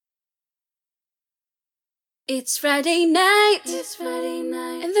It's Friday night.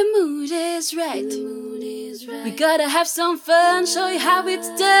 And the mood is right. We gotta have some fun, show you how it's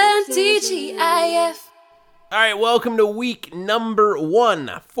done. TGIF. All right, welcome to week number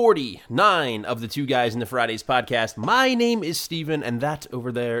 149 of the Two Guys in the Fridays podcast. My name is Steven, and that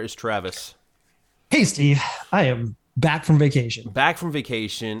over there is Travis. Hey, Steve. I am back from vacation. Back from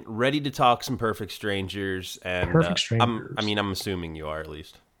vacation, ready to talk some Perfect Strangers. And Perfect Strangers. I'm assuming you are at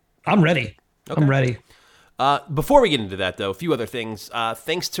least. I'm ready. Okay. I'm ready. Before we get into that, though, a few other things.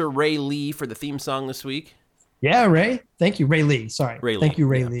 Thanks to Ray Lee for the theme song this week. Yeah, Ray. Thank you, Ray Lee. Sorry. Ray Lee, Thank you,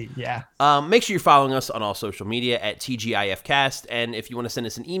 Ray yeah. Lee. Yeah. Make sure you're following us on all social media at TGIFcast, and if you want to send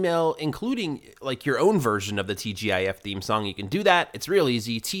us an email, including like your own version of the TGIF theme song, you can do that. It's real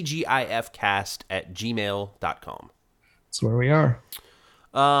easy, tgifcast@gmail.com. That's where we are.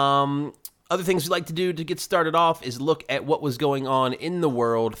 Other things we'd like to do to get started off is look at what was going on in the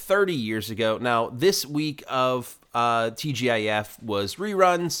world 30 years ago. Now, this week of TGIF was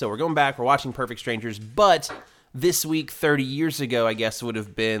reruns, so we're going back, we're watching Perfect Strangers, but this week, 30 years ago, I guess would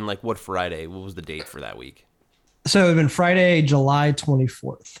have been like what Friday? What was the date for that week? So it would have been Friday, July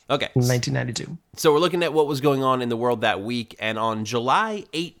 24th. Okay. 1992. So we're looking at what was going on in the world that week, and on July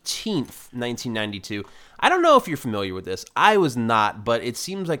 18th, 1992, I don't know if you're familiar with this. I was not, but it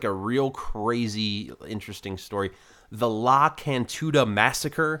seems like a real crazy, interesting story. The La Cantuda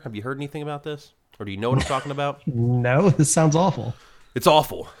Massacre. Have you heard anything about this? Or do you know what I'm talking about? No, this sounds awful. It's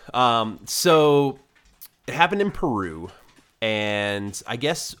awful. So it happened in Peru, and I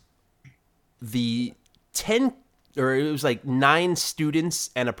guess it was like 9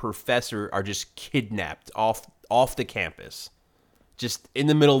 students and a professor are just kidnapped off the campus, just in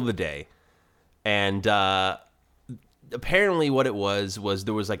the middle of the day. And apparently what it was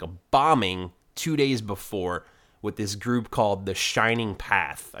there was like a bombing 2 days before with this group called the Shining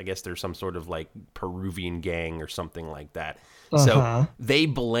Path. I guess there's some sort of like Peruvian gang or something like that. So they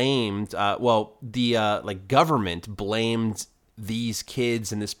blamed, the government blamed these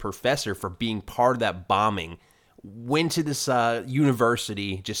kids and this professor for being part of that bombing. Went to this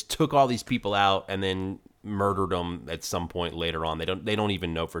university, just took all these people out, and then murdered them at some point later on. They don't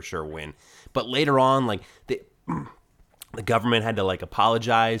even know for sure when. But later on, like the government had to like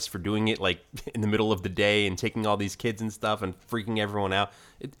apologize for doing it like in the middle of the day and taking all these kids and stuff and freaking everyone out.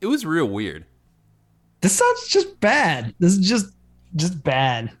 It was real weird. This sounds just bad. This is just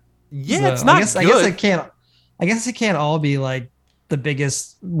bad. Yeah, So, it's not good. I guess it can't all be like the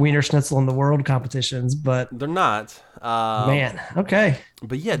biggest Wiener Schnitzel in the world competitions, but They're not. man, okay.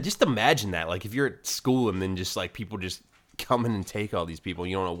 But yeah, just imagine that. Like if you're at school and then just like people just come in and take all these people,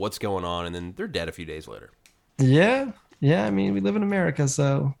 you don't know what's going on, and then they're dead a few days later. Yeah. I mean, we live in America,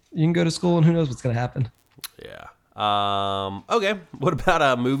 so you can go to school and who knows what's going to happen. Yeah. Okay. What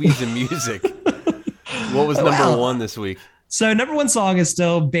about movies and music? What was number one this week? So number one song is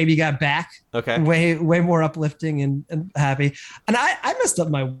still "Baby Got Back." Okay. Way more uplifting and happy. And I messed up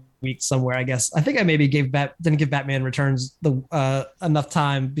my week somewhere. I guess I think I maybe didn't give Batman Returns the enough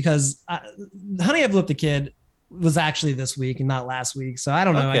time because Honey, I Blew Up the Kid was actually this week and not last week. So I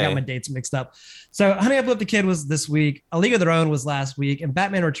don't know. Okay. I got my dates mixed up. So Honey, I Blew Up the Kid was this week. A League of Their Own was last week, and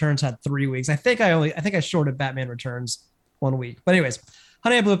Batman Returns had 3 weeks. I think I shorted Batman Returns 1 week. But anyways,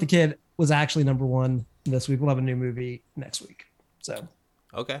 Honey, I Blew Up the Kid was actually number one this week. We'll have a new movie next week. So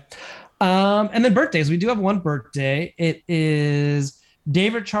Okay. and then birthdays. We do have one birthday. It is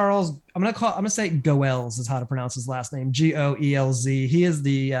David Charles. I'm gonna say Goelz is how to pronounce his last name. Goelz. He is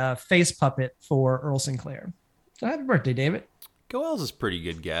the face puppet for Earl Sinclair. So happy birthday, David. Goels is a pretty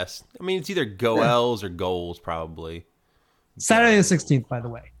good guess. I mean, it's either Goels or Goals, probably. Saturday the 16th, by the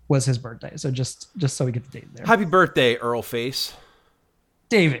way, was his birthday. So just so we get the date in there. Happy birthday, Earl Face.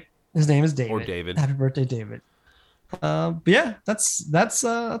 David. His name is David. Or David. Happy birthday, David. But yeah, that's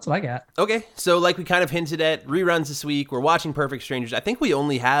what I got. Okay, so like we kind of hinted at, reruns this week. We're watching Perfect Strangers. I think we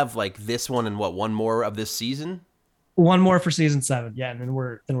only have like this one and one more of this season. One more for season 7, yeah, and then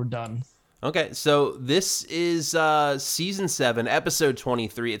we're done. Okay, so this is season 7, episode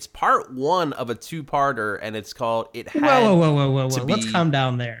 23. It's part 1 of a 2-parter, and it's called "It Had Whoa! to Let's Be-" calm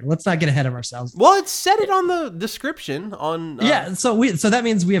down there. Let's not get ahead of ourselves. Well, it said it on the description on. Yeah, so that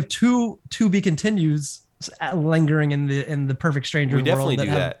means we have two to be continues lingering in the Perfect Stranger we world. definitely do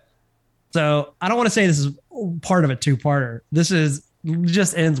that. So I don't want to say this is part of a 2-parter. This is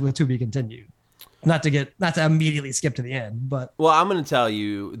just ends with to be continued. Not to immediately skip to the end, but Well, I'm going to tell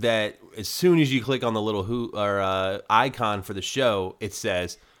you that as soon as you click on the little icon for the show, it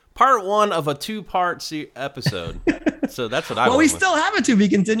says part one of a 2-part episode. So that's what I. Well, we still have a to be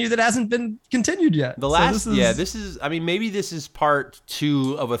continued that hasn't been continued yet. The last, this is. I mean, maybe this is part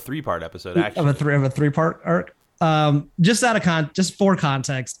 2 of a 3-part episode. Actually, of a 3-part arc. Just for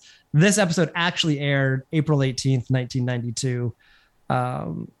context, this episode actually aired April 18th, 1992.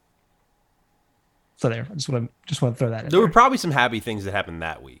 So there, I just want to throw that in. There were probably some happy things that happened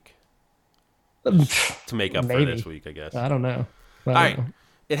that week to make up for this week, I guess. I don't know. All right.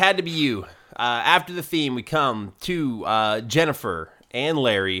 It had to be you. After the theme, we come to Jennifer and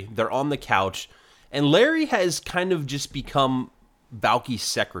Larry. They're on the couch, and Larry has kind of just become Balki's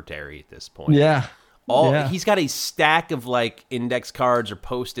secretary at this point. Yeah. He's got a stack of like index cards or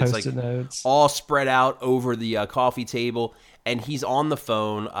post-its, like notes, all spread out over the coffee table, and he's on the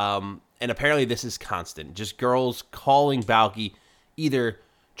phone. And apparently this is constant. Just girls calling Balki, either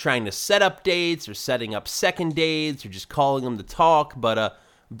trying to set up dates or setting up second dates or just calling them to talk. But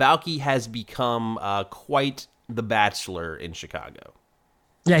Balki has become quite the bachelor in Chicago.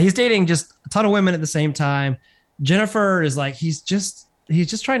 Yeah, he's dating just a ton of women at the same time. Jennifer is like, he's just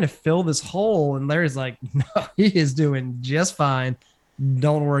trying to fill this hole. And Larry's like, no, he is doing just fine.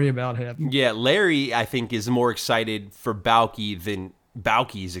 Don't worry about him. Yeah, Larry, I think, is more excited for Balki than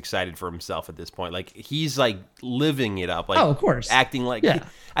Balki's excited for himself at this point. Like, he's like living it up. Like, of course, acting like. Yeah.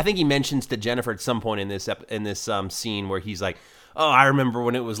 I think he mentions to Jennifer at some point in this scene where he's like, "Oh, I remember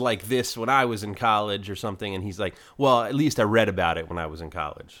when it was like this when I was in college or something," and he's like, "Well, at least I read about it when I was in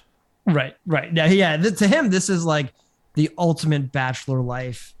college." Right. Yeah. To him, this is like the ultimate bachelor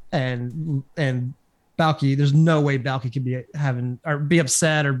life, and Balki. There's no way Balki could be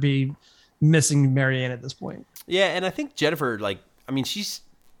upset or be missing Marianne at this point. Yeah, and I think Jennifer, she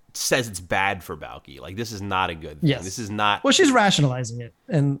says it's bad for Balki. Like, this is not a good thing. Yes. This is not. Well, she's rationalizing it.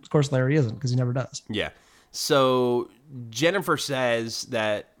 And of course, Larry isn't, because he never does. Yeah. So Jennifer says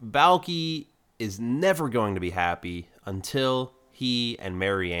that Balki is never going to be happy until he and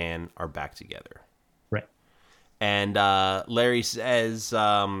Marianne are back together. Right. And Larry says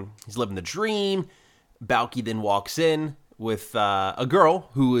he's living the dream. Balki then walks in with a girl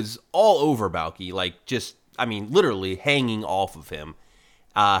who is all over Balki, literally hanging off of him.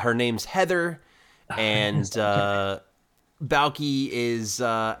 Her name's Heather, and Balki is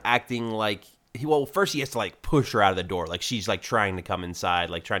acting like first he has to like push her out of the door, like she's like trying to come inside,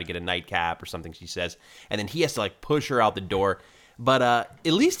 like trying to get a nightcap or something, she says, and then he has to like push her out the door. But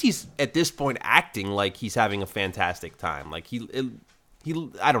at least he's at this point acting like he's having a fantastic time. Like he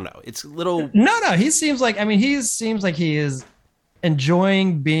I don't know. It's a little no. He seems like he is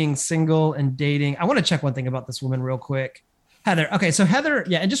enjoying being single and dating. I want to check one thing about this woman real quick. Heather. Okay, so Heather,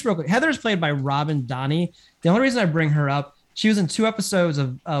 yeah, and just real quick, Heather is played by Robin Donnie. The only reason I bring her up, she was in 2 episodes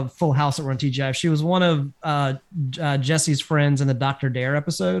of Full House that were on TGI. She was one of Jesse's friends in the Dr. Dare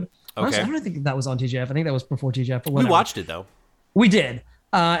episode. Okay. Honestly, I don't think that was on TGF. I think that was before TGF. But we watched it though. We did.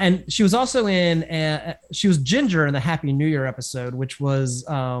 And she was also she was Ginger in the Happy New Year episode, which was,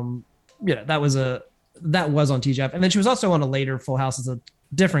 that was on TGF. And then she was also on a later Full House as a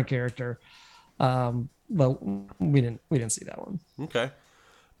different character. But we didn't see that one. Okay.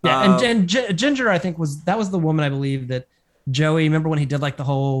 Yeah. And Ginger, I think that was the woman, I believe, that Joey, remember when he did like the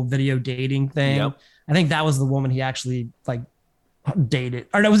whole video dating thing? Yep. I think that was the woman he actually like dated.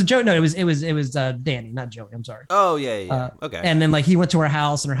 Or no, it was Joey. No, it was Danny, not Joey. I'm sorry. Oh yeah. Okay. And then like he went to her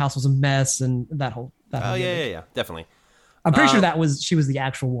house and her house was a mess and that whole. Yeah. Definitely. I'm pretty sure she was the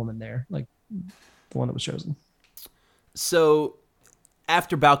actual woman there, like the one that was chosen. So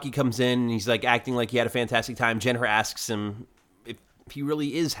after Balki comes in and he's like acting like he had a fantastic time, Jennifer asks him if he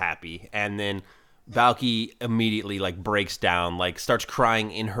really is happy, and then Balki immediately like breaks down, like starts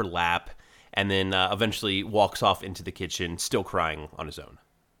crying in her lap, and then eventually walks off into the kitchen, still crying on his own.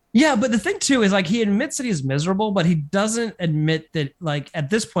 Yeah, but the thing too is like he admits that he's miserable, but he doesn't admit that like at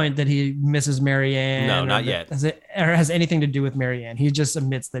this point that he misses Marianne. No, not yet. Has anything to do with Marianne. He just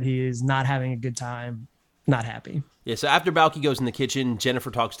admits that he is not having a good time, not happy. Yeah, so after Balki goes in the kitchen,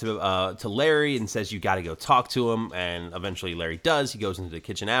 Jennifer talks to Larry and says, "You got to go talk to him." And eventually Larry does. He goes into the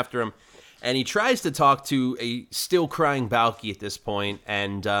kitchen after him, and he tries to talk to a still crying Balki at this point,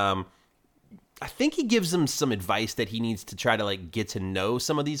 and I think he gives him some advice that he needs to try to like get to know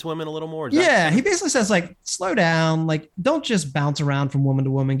some of these women a little more. Yeah, he basically says like, slow down, like don't just bounce around from woman to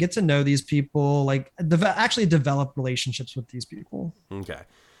woman, get to know these people, like actually develop relationships with these people. Okay.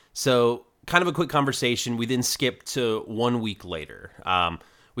 So kind of a quick conversation. We then skip to 1 week later.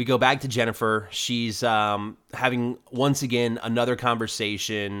 We go back to Jennifer. She's having once again another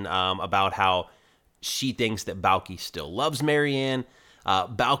conversation about how she thinks that Balki still loves Marianne.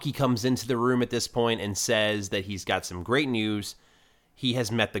 Balki comes into the room at this point and says that he's got some great news. he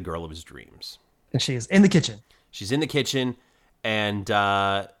has met the girl of his dreams. And she is in the kitchen. She's in the kitchen, and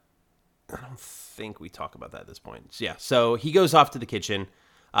I don't think we talk about that at this point. So, yeah, so he goes off to the kitchen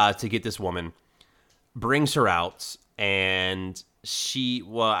to get this woman, brings her out, and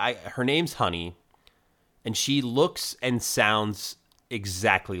her name's Honey, and she looks and sounds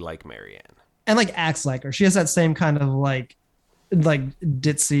exactly like Marianne. And like acts like her. She has that same kind of like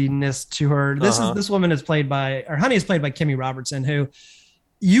ditziness to her. This woman is played by, or Honey is played by Kimmy Robertson, who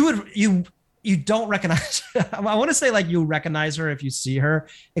you don't recognize. I want to say like you recognize her if you see her,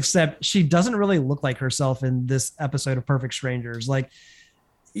 except she doesn't really look like herself in this episode of Perfect Strangers. Like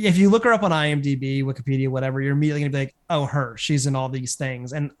if you look her up on IMDb, Wikipedia, whatever, you're immediately gonna be like, oh, her, she's in all these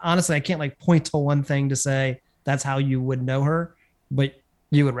things. And honestly, I can't like point to one thing to say that's how you would know her, but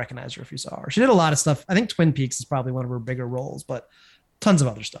you would recognize her if you saw her. She did a lot of stuff. I think Twin Peaks is probably one of her bigger roles, but tons of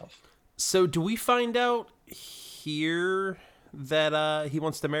other stuff. So do we find out here that he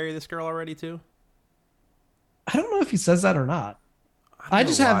wants to marry this girl already too? I don't know if he says that or not. I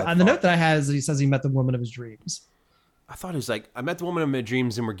just have the note that I had is that he says he met the woman of his dreams. I thought it was like, I met the woman of my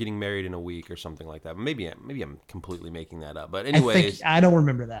dreams and we're getting married in a week or something like that. Maybe I'm completely making that up. But anyways, I don't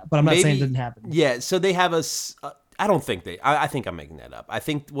remember that, but I'm not saying it didn't happen. Yeah, so they have I don't think I think I'm making that up. I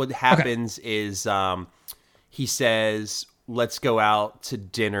think what happens is he says, let's go out to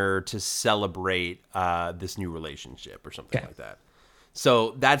dinner to celebrate this new relationship or something like that.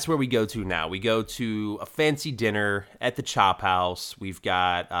 So that's where we go to now. We go to a fancy dinner at the Chop House. We've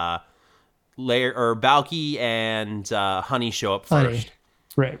got Balki and Honey show up first.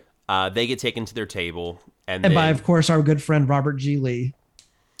 Right. They get taken to their table. And by, of course, our good friend Robert G. Lee.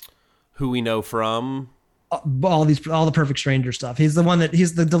 Who we know from... all the Perfect Stranger stuff. He's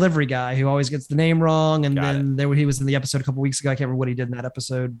the delivery guy who always gets the name wrong. And he was in the episode a couple weeks ago. I can't remember what he did in that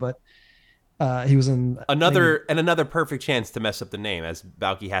episode, but he was in another perfect chance to mess up the name, as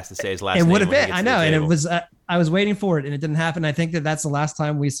Balki has to say his last name. It would have been, I know, and it was. I was waiting for it, and it didn't happen. I think that's the last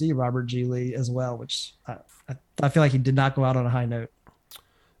time we see Robert G. Lee as well, which I feel like he did not go out on a high note.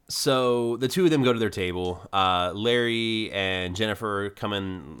 So the two of them go to their table. Larry and Jennifer come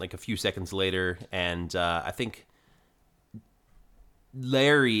in like a few seconds later, and I think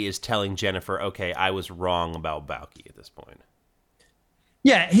Larry is telling Jennifer, okay, I was wrong about Balki at this point.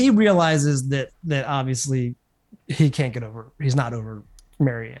 Yeah, he realizes that obviously he can't get over, he's not over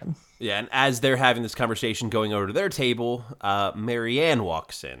Marianne. Yeah, and as they're having this conversation going over to their table, Marianne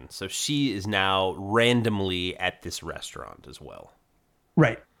walks in. So she is now randomly at this restaurant as well.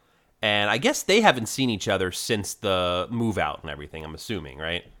 Right. And I guess they haven't seen each other since the move out and everything, I'm assuming,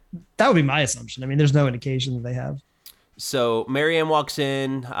 right? That would be my assumption. I mean, there's no indication that they have. So Marianne walks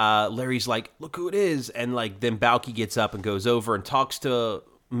in. Larry's like, look who it is. And like then Balki gets up and goes over and talks to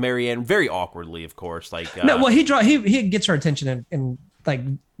Marianne very awkwardly, of course. Like he gets her attention and like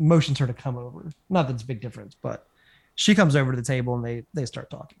motions her to come over. Not that it's a big difference, but she comes over to the table and they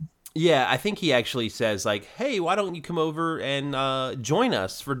start talking. Yeah, I think he actually says like, hey, why don't you come over and join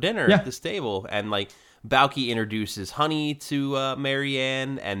us for dinner at this table? And like Balki introduces Honey to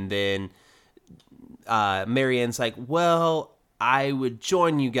Marianne, and then Marianne's like, well, I would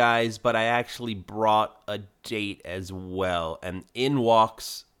join you guys, but I actually brought a date as well. And in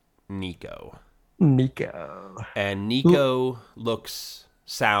walks Nico. And Nico looks,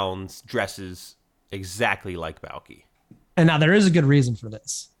 sounds, dresses exactly like Balki. And now there is a good reason for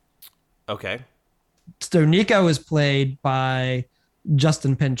this. Okay. So Nico is played by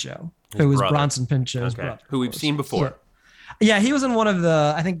Justin Pinchot, who was Bronson Pinchot's brother. Who we've seen before. Yeah, he was in played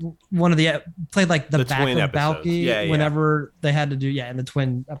like the back of Balki whenever they had to do, in the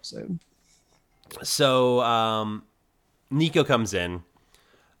twin episode. So Nico comes in.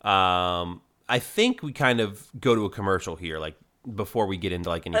 I think we kind of go to a commercial here, like before we get into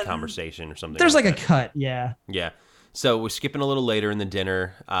like any conversation or something. There's like a cut, yeah. Yeah. So we're skipping a little later in the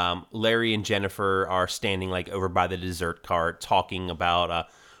dinner. Larry and Jennifer are standing like over by the dessert cart talking about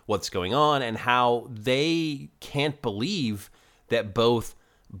what's going on and how they can't believe that both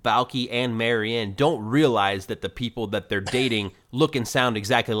Balki and Marianne don't realize that the people that they're dating look and sound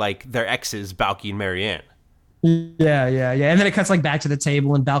exactly like their exes, Balki and Marianne. Yeah. And then it cuts like back to the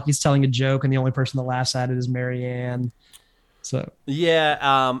table and Balki's telling a joke and the only person that laughs at it is Marianne. So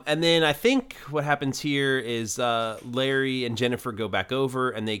and then I think what happens here is Larry and Jennifer go back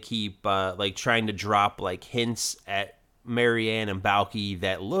over and they keep like trying to drop like hints at Marianne and Balki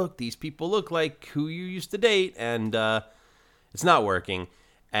that look, these people look like who you used to date, and it's not working.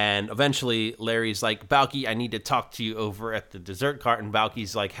 And eventually Larry's like, Balki, I need to talk to you over at the dessert cart, and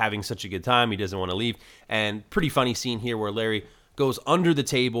Balki's like having such a good time he doesn't want to leave. And pretty funny scene here where Larry goes under the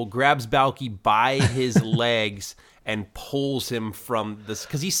table, grabs Balky by his legs, and pulls him from this,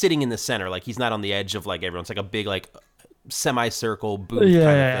 because he's sitting in the center, like he's not on the edge of like everyone. It's like a big like semicircle booth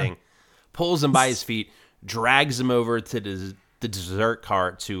kind of thing. Pulls him by his feet, drags him over to the dessert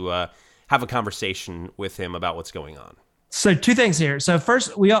cart to have a conversation with him about what's going on. So two things here. So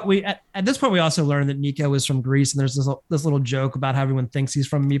first, we at this point we also learned that Nico is from Greece, and there's this little joke about how everyone thinks he's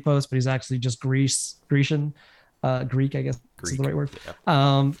from Mypos, but he's actually just Grecian, Greek, I guess is the right word.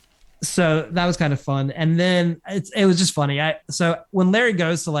 Yeah. So that was kind of fun, and then it was just funny. So when Larry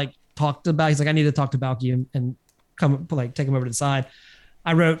goes to like talk to Balky, he's like, I need to talk to Balky and come like take him over to the side.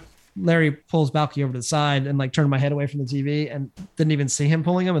 I wrote, Larry pulls Balky over to the side and like turned my head away from the TV and didn't even see him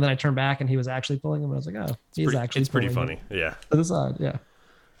pulling him. And then I turned back and he was actually pulling him. And I was like, oh, it's pretty funny. Yeah. To the side. Yeah.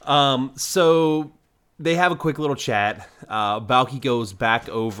 So they have a quick little chat. Balky goes back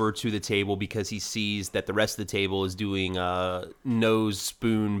over to the table because he sees that the rest of the table is doing nose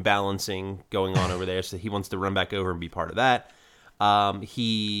spoon balancing going on over there. So he wants to run back over and be part of that. When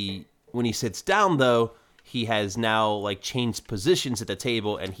he sits down though, he has now like changed positions at the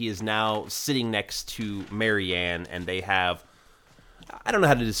table, and he is now sitting next to Marianne, and they have, I don't know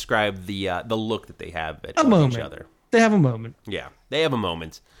how to describe the look that they have at each other. They have a moment. Yeah, they have a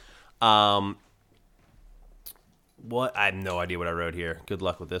moment. What? I have no idea what I wrote here. Good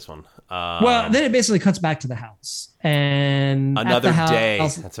luck with this one. Well, then it basically cuts back to the house, and another day.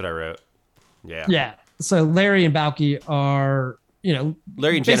 That's what I wrote. Yeah. Yeah. So Larry and Balky are,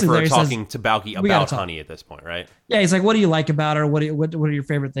 Larry and Jennifer are talking to Balky about Honey at this point, right? Yeah, he's like, "What do you like about her? What are your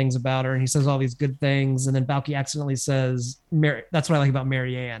favorite things about her?" And he says all these good things, and then Balky accidentally says, "That's what I like about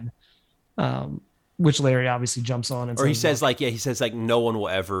Marianne," which Larry obviously jumps on. And he says no one will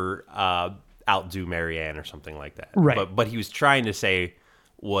ever outdo Marianne or something like that. Right. But he was trying to say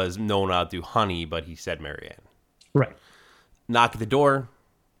was no one will outdo Honey, but he said Marianne. Right. Knock at the door.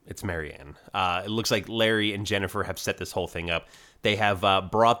 It's Marianne. It looks like Larry and Jennifer have set this whole thing up. They have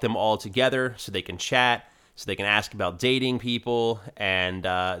brought them all together so they can chat, so they can ask about dating people and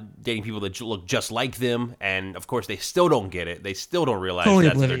dating people that look just like them. And, of course, they still don't get it. They still don't realize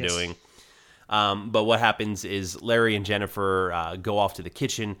that's what they're doing. But what happens is Larry and Jennifer go off to the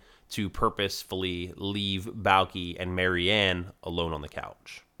kitchen to purposefully leave Balky and Marianne alone on the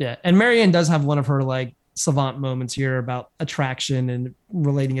couch. Yeah, and Marianne does have one of her, like, savant moments here about attraction and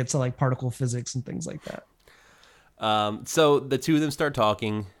relating it to, like, particle physics and things like that. So the two of them start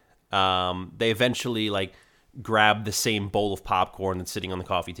talking. They eventually like grab the same bowl of popcorn that's sitting on the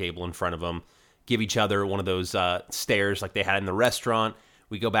coffee table in front of them, give each other one of those stares like they had in the restaurant.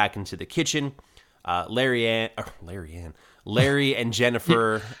 We go back into the kitchen. Larry and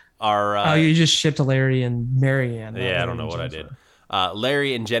Jennifer are... you just shipped Larry and Marianne. Yeah, I don't know what I did.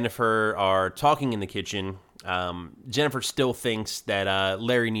 Larry and Jennifer are talking in the kitchen. Jennifer still thinks that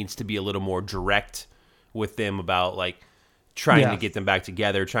Larry needs to be a little more direct with them about like trying to get them back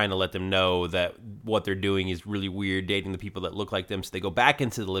together, trying to let them know that what they're doing is really weird, dating the people that look like them. So they go back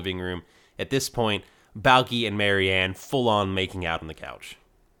into the living room. At this point, Balky and Marianne full on making out on the couch.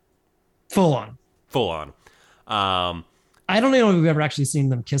 Full on. I don't know if we've ever actually seen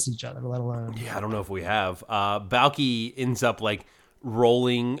them kiss each other, let alone. Yeah, I don't know if we have. Balky ends up like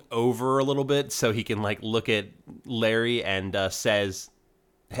rolling over a little bit so he can like look at Larry and says,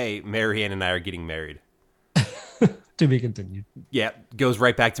 "Hey, Marianne and I are getting married." To be continued. Yeah, goes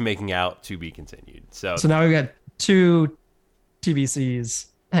right back to making out, to be continued. So now we've got two TVCs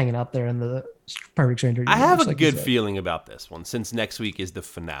hanging out there in the Perfect Stranger universe. I have a good feeling about this one since next week is the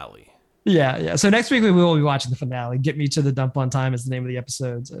finale. Yeah. So next week we will be watching the finale. Get Me to the Dump on Time is the name of the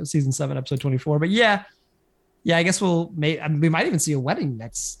episode. So season 7, episode 24. But yeah, I guess we might even see a wedding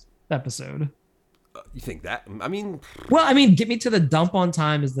next episode. You think that? Get Me to the Dump on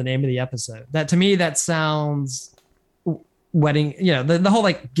Time is the name of the episode. That to me, that sounds wedding. The whole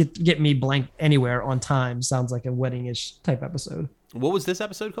like get me blank anywhere on time sounds like a wedding-ish type episode. What was this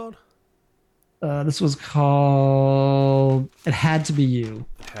episode called? This was called It Had to Be You.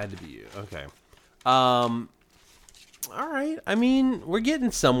 It Had to Be You. Okay. All right. We're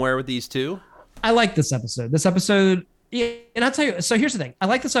getting somewhere with these two. I like this episode. And I'll tell you. So here's the thing. I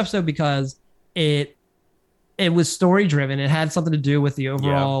like this episode because it was story driven. It had something to do with the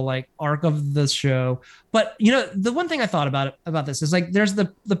overall like arc of the show. But the one thing I thought about this is like there's the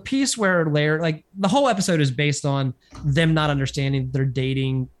piece where Larry, like the whole episode is based on them not understanding they're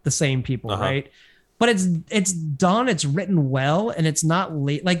dating the same people, right? But it's done, it's written well, and it's not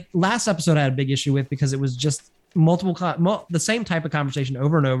late. Like last episode I had a big issue with because it was just the same type of conversation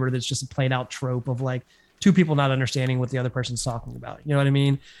over and over. That's just a played out trope of like two people not understanding what the other person's talking about. You know what I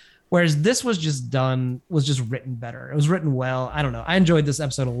mean? Whereas this was just written better. It was written well. I don't know. I enjoyed this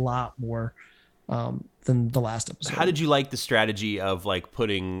episode a lot more than the last episode. How did you like the strategy of like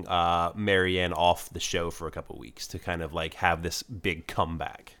putting Marianne off the show for a couple weeks to kind of like have this big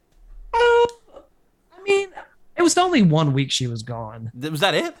comeback? I mean, it was only 1 week she was gone. Was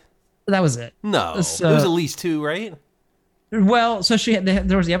that it? That was it. No, it was at least 2, right? Well, so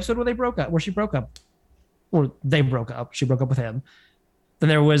there was the episode where she broke up, or they broke up. She broke up with him. Then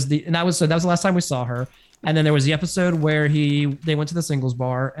there was that was the last time we saw her. And then there was the episode where they went to the singles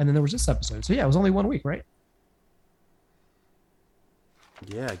bar, and then there was this episode. So yeah, it was only 1 week, right?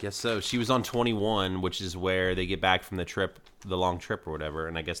 Yeah, I guess so. She was on 21, which is where they get back from the long trip or whatever.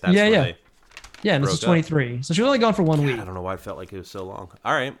 And I guess that's where they and this is 23. Up. So she was only gone for 1 week. I don't know why it felt like it was so long.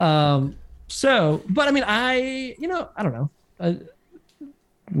 All right. But I mean, I don't know. It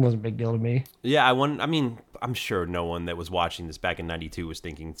wasn't a big deal to me. Yeah, I'm sure no one that was watching this back in 92 was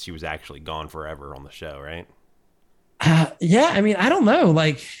thinking she was actually gone forever on the show, right? Yeah, I mean, I don't know.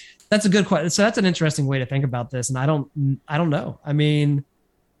 Like, that's a good question. So that's an interesting way to think about this. And I don't know. I mean,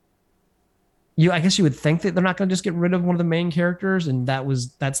 I guess you would think that they're not going to just get rid of one of the main characters, and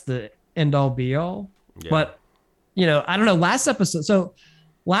that's the end all be all. Yeah. But, I don't know. Last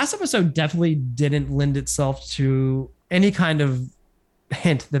episode definitely didn't lend itself to any kind of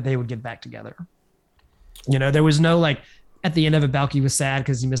hint that they would get back together. There was no like at the end of it, Balky was sad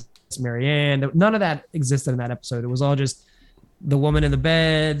because he missed Marianne. None of that existed in that episode. It was all just the woman in the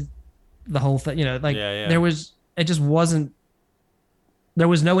bed, the whole thing. There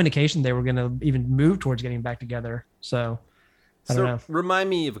was no indication they were going to even move towards getting back together. So I don't know. Remind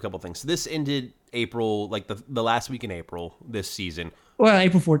me of a couple things. So this ended April, like the last week in April this season. Well,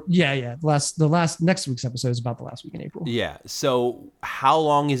 April 4th. Yeah. Next week's episode is about the last week in April. Yeah. So how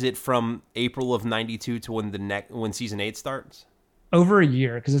long is it from April of 92 to when season 8 starts? Over a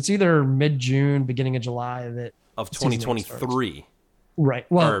year, because it's either mid-June, beginning of July of 2023. Right.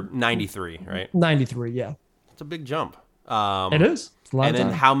 Well, or 93, right? 93, yeah. It's a big jump. It is. It's a lot of time.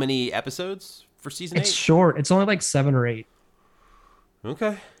 And then how many episodes for season 8? It's short. It's only like 7 or 8.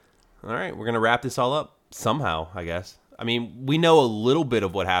 Okay. All right. We're going to wrap this all up somehow, I guess. I mean, we know a little bit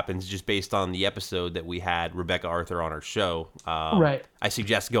of what happens just based on the episode that we had Rebecca Arthur on our show. Right. I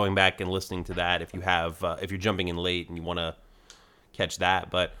suggest going back and listening to that if you're jumping in late and you want to catch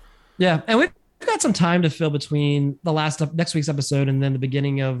that. But yeah, and we've got some time to fill between next week's episode and then the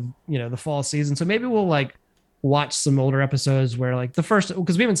beginning of the fall season. So maybe we'll like watch some older episodes where like the first,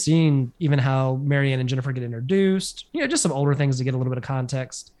 because we haven't seen even how Marianne and Jennifer get introduced. Just some older things to get a little bit of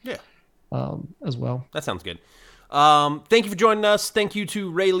context. Yeah. As well. That sounds good. Thank you for joining us. Thank you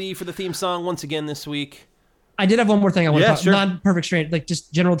to Ray Lee for the theme song once again this week. I did have one more thing I want to talk about. Sure. Non-perfect stranger, like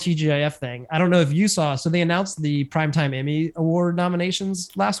just general TGIF thing. I don't know if you saw. So they announced the Primetime Emmy Award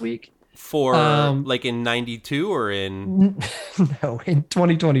nominations last week. For like in 92 or in? No, in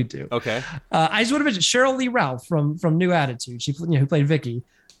 2022. Okay. I just want to mention Cheryl Lee Ralph from New Attitude. She who played Vicky,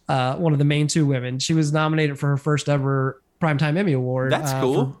 one of the main 2 women. She was nominated for her first ever Primetime Emmy Award. That's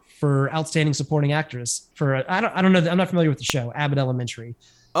cool. For outstanding supporting actress for I don't know, I'm not familiar with the show Abbott Elementary.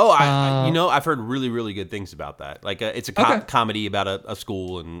 Oh, I've heard really, really good things about that. Like it's a comedy about a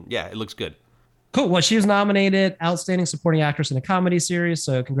school, and yeah, it looks good. Cool. Well, she was nominated outstanding supporting actress in a comedy series.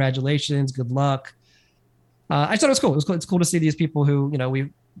 So congratulations, good luck. I thought it was cool. It's cool to see these people who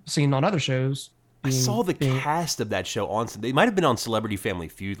we've seen on other shows. I saw the cast of that show they might have been on Celebrity Family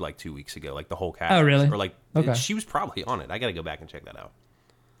Feud like 2 weeks ago, like the whole cast. Oh, really? Or like she was probably on it. I got to go back and check that out.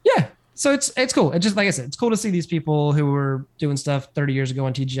 Yeah. So it's cool. It's just like I said, it's cool to see these people who were doing stuff 30 years ago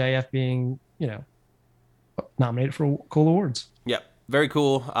on TGIF being, nominated for cool awards. Yep. Very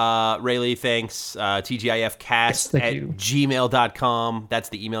cool. Rayleigh, thanks. TGIFcast at gmail.com. That's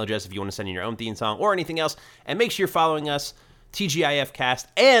the email address if you want to send in your own theme song or anything else. And make sure you're following us, TGIFcast.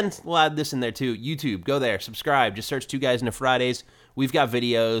 And we'll add this in there too. YouTube. Go there. Subscribe. Just search 2 Guys Into Fridays. We've got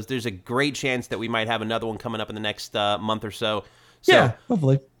videos. There's a great chance that we might have another one coming up in the next month or so. So yeah,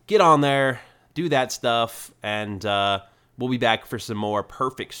 hopefully. Get on there, do that stuff, and we'll be back for some more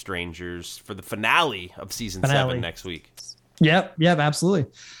Perfect Strangers for the finale of season 7 next week. Yep,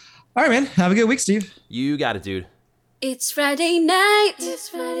 absolutely. All right, man. Have a good week, Steve. You got it, dude. It's Friday night,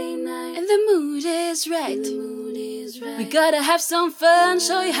 and the mood is right. We gotta have some fun,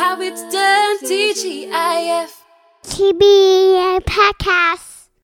 show you how it's done. TGIF. TBA Podcast.